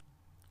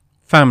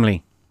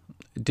Family,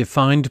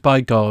 defined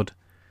by God,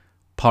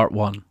 Part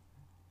 1.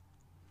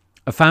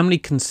 A family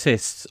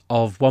consists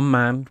of one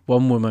man,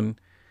 one woman,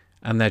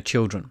 and their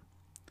children.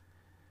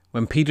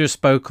 When Peter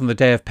spoke on the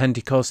day of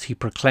Pentecost, he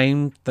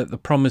proclaimed that the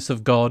promise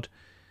of God,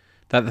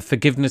 that the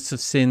forgiveness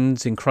of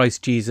sins in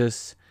Christ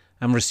Jesus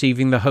and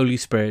receiving the Holy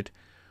Spirit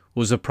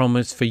was a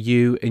promise for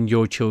you and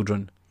your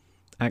children.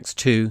 Acts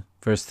 2,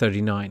 verse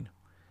 39.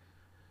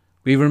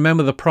 We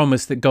remember the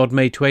promise that God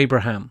made to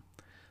Abraham,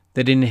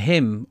 that in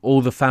him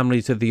all the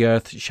families of the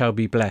earth shall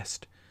be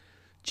blessed.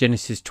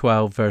 Genesis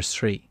 12, verse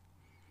 3.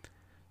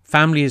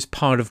 Family is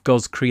part of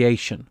God's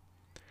creation,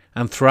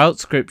 and throughout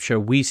Scripture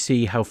we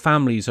see how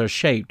families are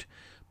shaped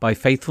by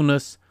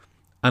faithfulness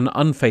and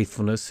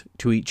unfaithfulness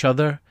to each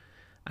other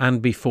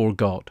and before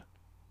God.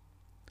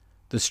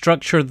 The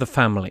structure of the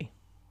family.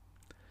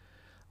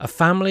 A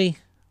family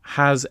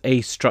has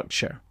a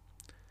structure.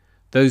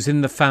 Those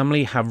in the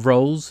family have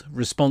roles,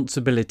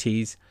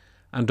 responsibilities,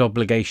 and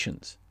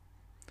obligations.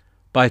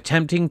 By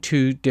attempting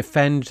to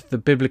defend the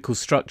biblical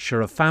structure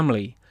of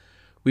family,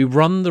 we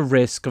run the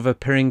risk of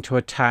appearing to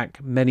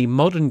attack many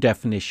modern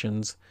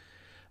definitions,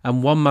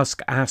 and one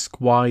must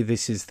ask why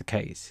this is the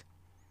case.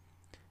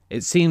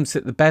 It seems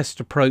that the best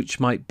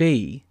approach might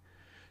be,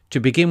 to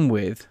begin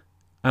with,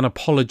 an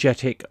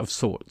apologetic of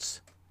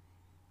sorts.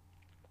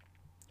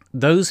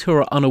 Those who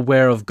are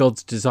unaware of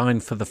God's design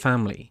for the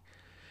family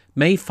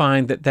may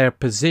find that their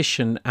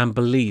position and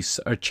beliefs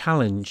are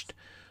challenged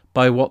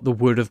by what the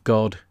Word of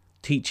God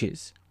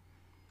teaches.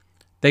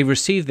 They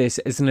receive this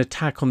as an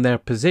attack on their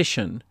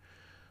position,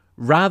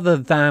 rather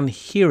than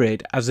hear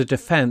it as a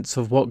defense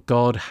of what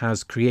God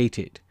has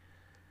created.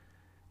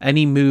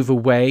 Any move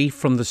away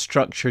from the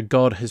structure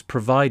God has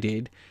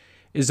provided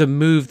is a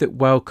move that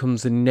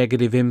welcomes a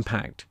negative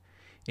impact.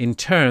 In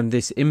turn,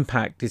 this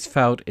impact is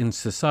felt in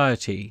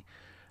society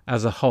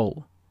as a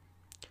whole,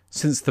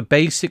 since the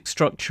basic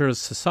structure of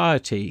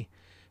society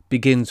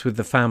begins with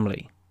the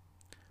family.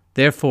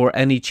 Therefore,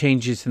 any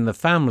changes in the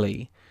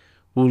family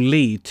will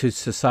lead to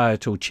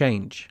societal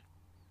change.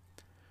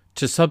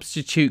 To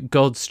substitute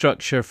God's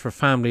structure for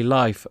family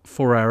life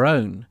for our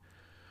own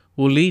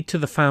will lead to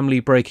the family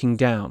breaking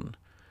down,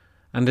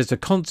 and as a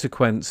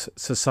consequence,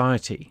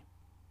 society.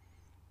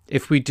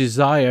 If we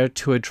desire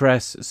to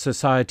address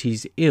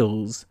society's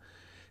ills,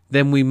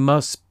 then we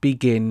must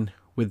begin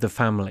with the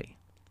family.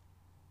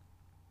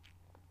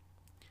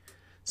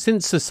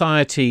 Since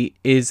society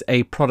is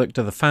a product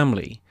of the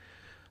family,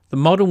 the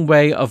modern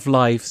way of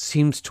life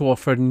seems to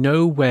offer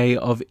no way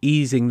of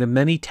easing the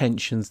many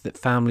tensions that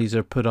families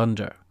are put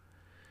under.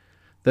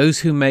 Those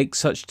who make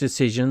such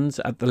decisions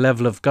at the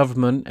level of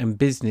government and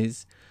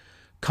business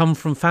come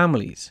from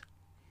families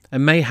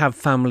and may have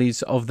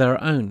families of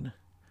their own.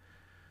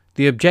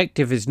 The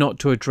objective is not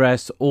to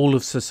address all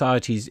of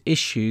society's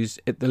issues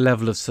at the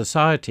level of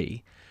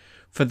society,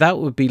 for that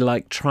would be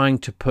like trying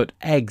to put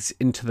eggs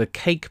into the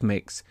cake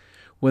mix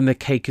when the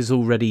cake is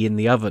already in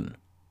the oven.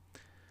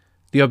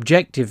 The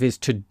objective is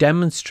to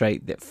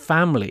demonstrate that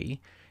family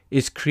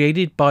is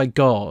created by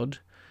God,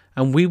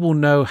 and we will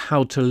know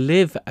how to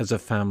live as a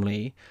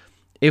family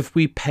if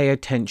we pay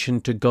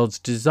attention to God's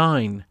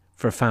design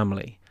for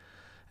family,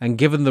 and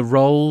given the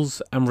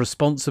roles and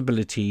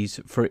responsibilities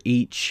for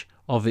each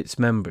of its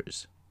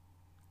members.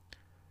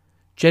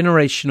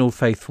 Generational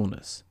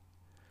faithfulness.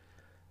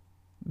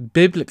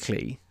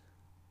 Biblically,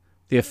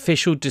 the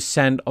official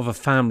descent of a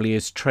family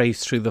is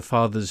traced through the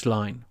father's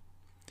line.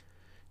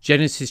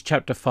 Genesis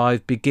chapter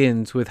 5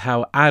 begins with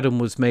how Adam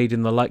was made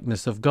in the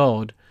likeness of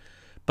God,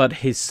 but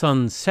his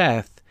son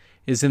Seth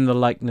is in the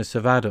likeness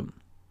of Adam.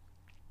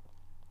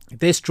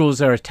 This draws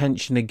our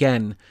attention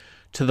again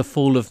to the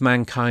fall of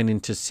mankind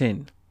into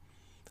sin.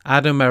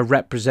 Adam, our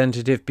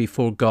representative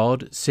before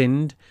God,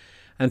 sinned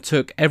and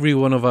took every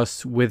one of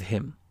us with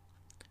him.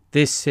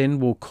 This sin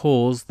will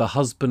cause the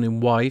husband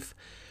and wife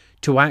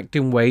to act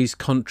in ways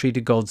contrary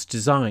to God's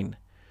design.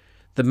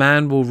 The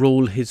man will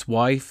rule his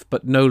wife,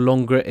 but no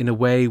longer in a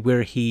way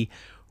where he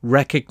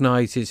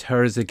recognizes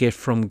her as a gift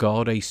from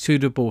God, a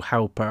suitable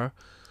helper,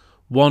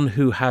 one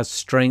who has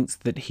strengths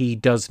that he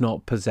does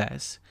not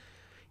possess.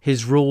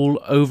 His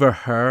rule over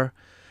her,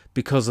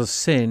 because of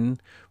sin,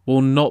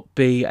 will not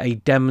be a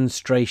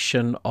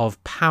demonstration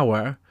of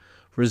power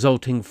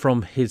resulting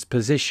from his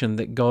position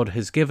that God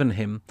has given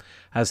him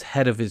as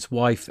head of his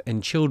wife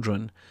and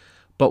children,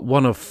 but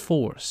one of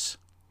force.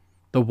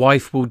 The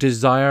wife will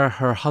desire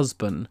her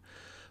husband,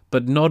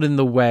 but not in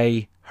the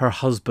way her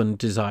husband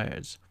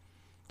desires.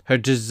 Her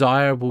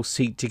desire will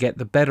seek to get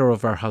the better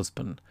of her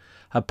husband,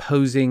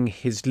 opposing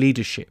his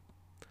leadership.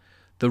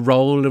 The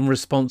role and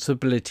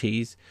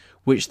responsibilities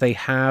which they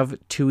have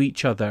to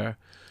each other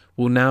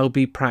will now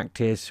be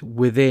practiced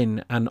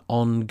within an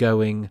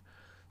ongoing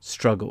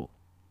struggle.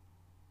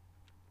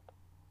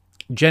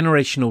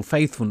 Generational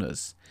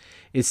faithfulness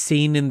is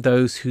seen in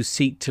those who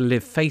seek to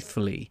live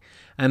faithfully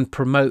and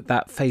promote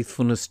that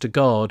faithfulness to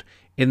God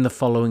in the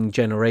following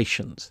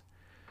generations.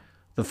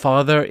 The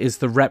father is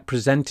the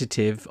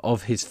representative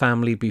of his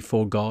family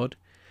before God.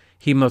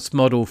 He must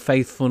model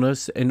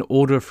faithfulness in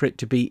order for it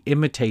to be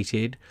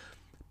imitated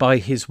by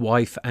his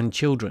wife and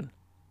children.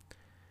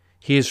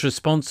 He is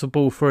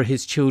responsible for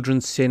his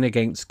children's sin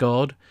against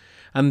God,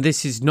 and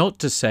this is not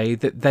to say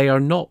that they are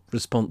not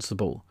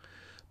responsible,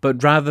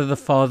 but rather the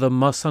father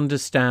must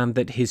understand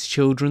that his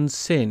children's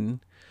sin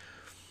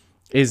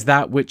is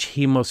that which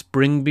he must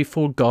bring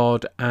before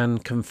God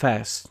and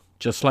confess,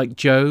 just like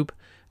Job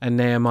and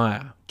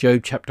Nehemiah.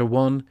 Job chapter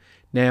 1,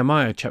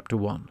 Nehemiah chapter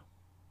 1.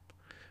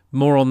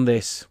 More on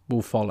this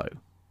will follow.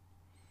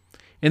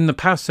 In the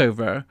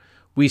Passover,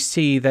 we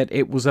see that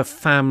it was a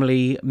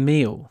family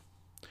meal,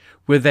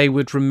 where they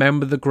would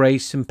remember the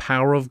grace and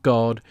power of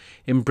God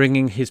in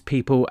bringing his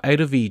people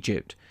out of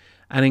Egypt,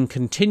 and in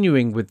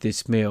continuing with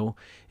this meal,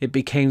 it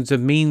became a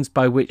means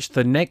by which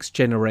the next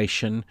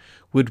generation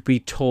would be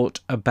taught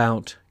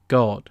about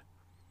God.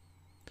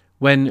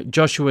 When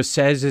Joshua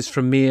says, "As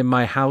for me and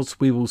my house,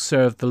 we will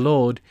serve the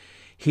Lord,"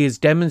 he is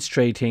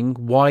demonstrating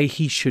why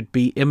he should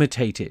be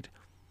imitated.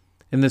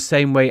 In the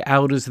same way,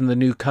 elders in the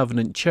New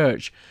Covenant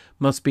Church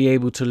must be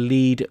able to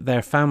lead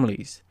their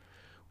families.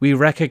 We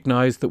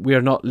recognize that we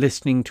are not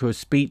listening to a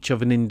speech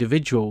of an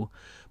individual,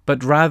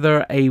 but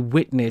rather a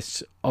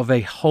witness of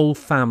a whole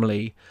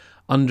family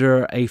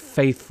under a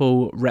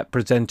faithful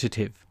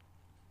representative.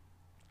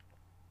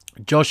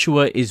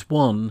 Joshua is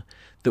one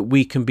that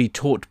we can be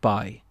taught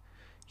by,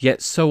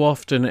 yet so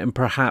often, and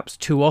perhaps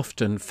too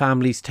often,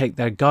 families take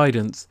their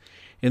guidance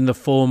in the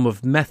form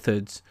of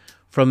methods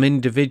from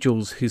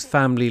individuals whose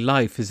family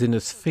life is in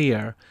a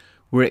sphere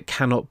where it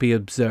cannot be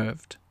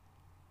observed.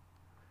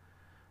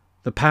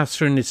 The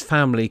pastor and his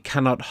family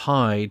cannot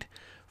hide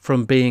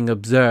from being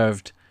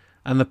observed,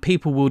 and the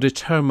people will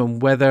determine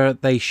whether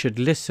they should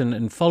listen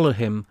and follow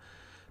him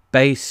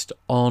based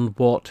on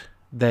what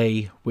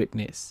they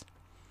witness,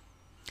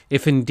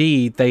 if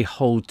indeed they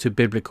hold to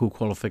biblical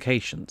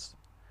qualifications.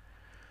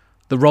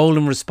 The role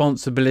and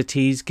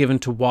responsibilities given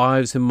to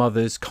wives and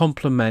mothers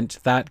complement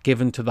that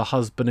given to the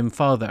husband and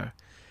father.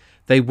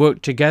 They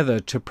work together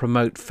to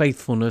promote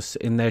faithfulness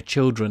in their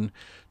children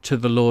to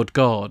the Lord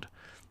God,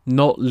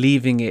 not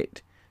leaving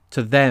it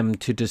to them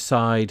to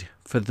decide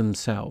for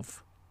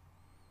themselves.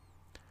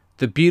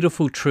 The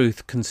beautiful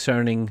truth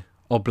concerning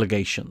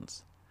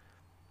obligations.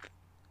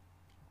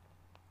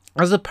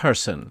 As a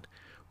person,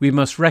 we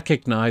must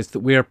recognize that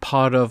we are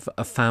part of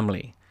a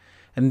family,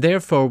 and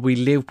therefore we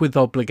live with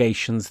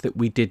obligations that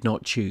we did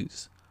not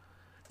choose.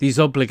 These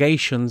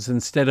obligations,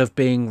 instead of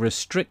being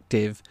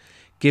restrictive,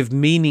 give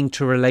meaning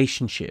to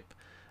relationship,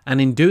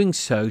 and in doing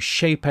so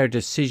shape our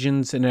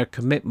decisions and our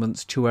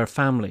commitments to our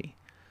family.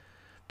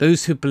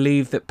 Those who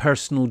believe that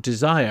personal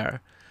desires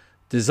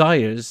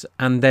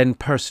and then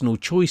personal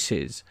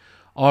choices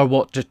are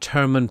what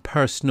determine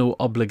personal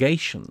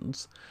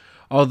obligations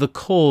are the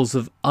cause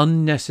of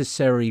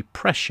unnecessary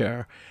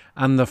pressure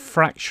and the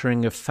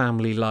fracturing of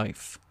family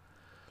life.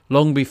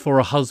 Long before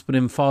a husband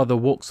and father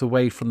walks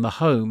away from the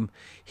home,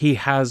 he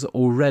has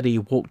already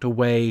walked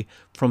away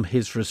from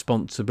his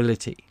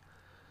responsibility.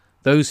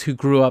 Those who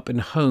grew up in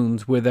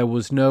homes where there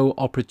was no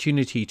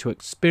opportunity to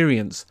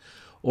experience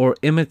or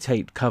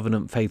imitate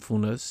covenant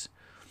faithfulness,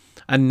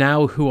 and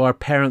now who are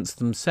parents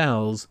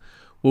themselves,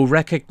 will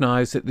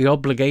recognize that the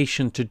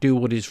obligation to do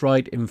what is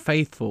right and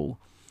faithful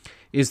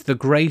is the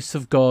grace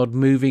of God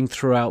moving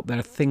throughout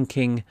their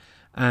thinking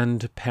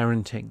and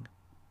parenting.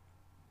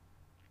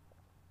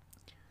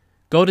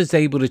 God is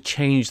able to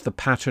change the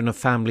pattern of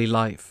family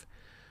life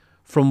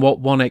from what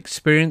one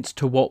experienced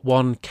to what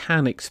one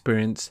can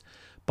experience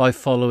by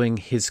following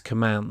his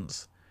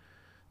commands.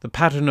 The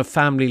pattern of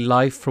family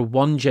life for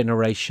one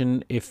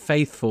generation, if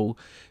faithful,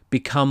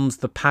 becomes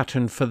the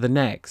pattern for the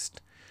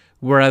next,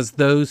 whereas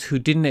those who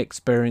didn't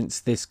experience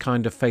this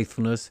kind of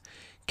faithfulness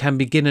can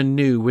begin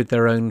anew with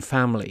their own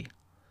family.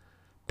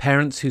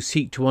 Parents who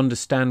seek to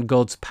understand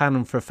God's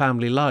pattern for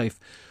family life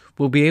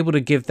will be able to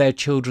give their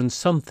children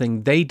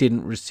something they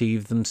didn't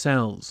receive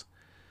themselves.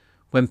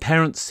 When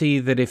parents see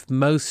that if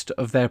most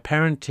of their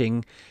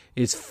parenting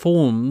is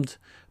formed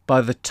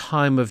by the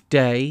time of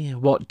day,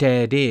 what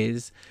day it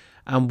is,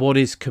 and what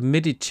is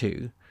committed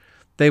to,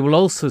 they will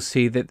also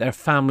see that their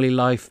family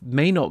life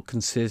may not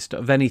consist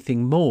of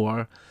anything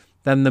more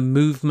than the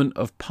movement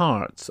of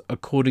parts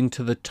according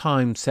to the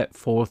time set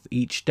forth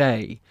each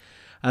day,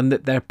 and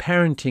that their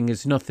parenting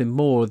is nothing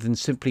more than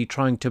simply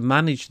trying to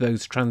manage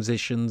those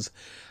transitions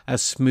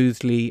as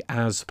smoothly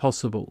as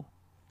possible.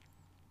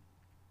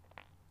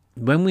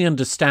 When we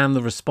understand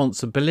the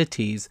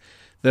responsibilities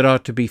that are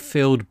to be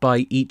filled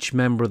by each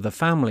member of the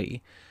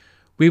family,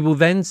 we will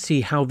then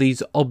see how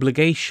these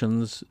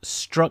obligations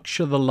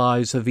structure the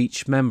lives of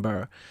each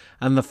member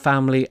and the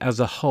family as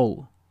a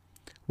whole.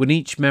 When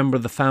each member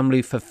of the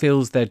family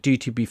fulfills their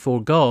duty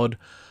before God,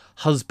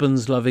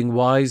 husbands loving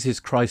wives as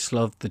Christ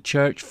loved the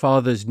church,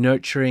 fathers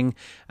nurturing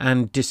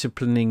and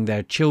disciplining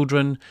their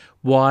children,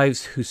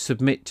 wives who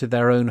submit to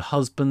their own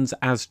husbands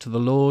as to the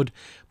Lord,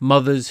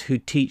 mothers who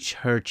teach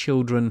her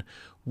children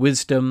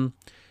wisdom,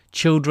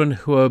 children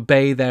who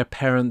obey their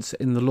parents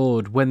in the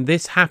Lord. When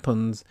this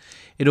happens,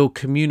 it will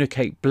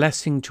communicate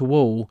blessing to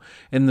all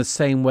in the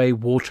same way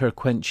water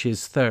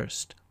quenches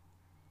thirst.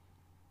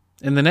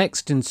 In the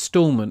next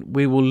installment,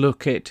 we will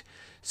look at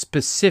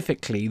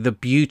specifically the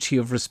beauty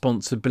of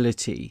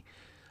responsibility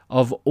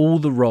of all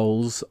the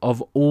roles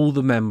of all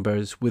the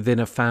members within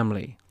a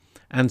family,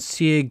 and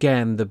see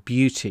again the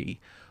beauty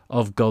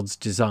of God's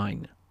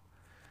design.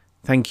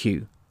 Thank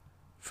you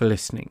for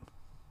listening.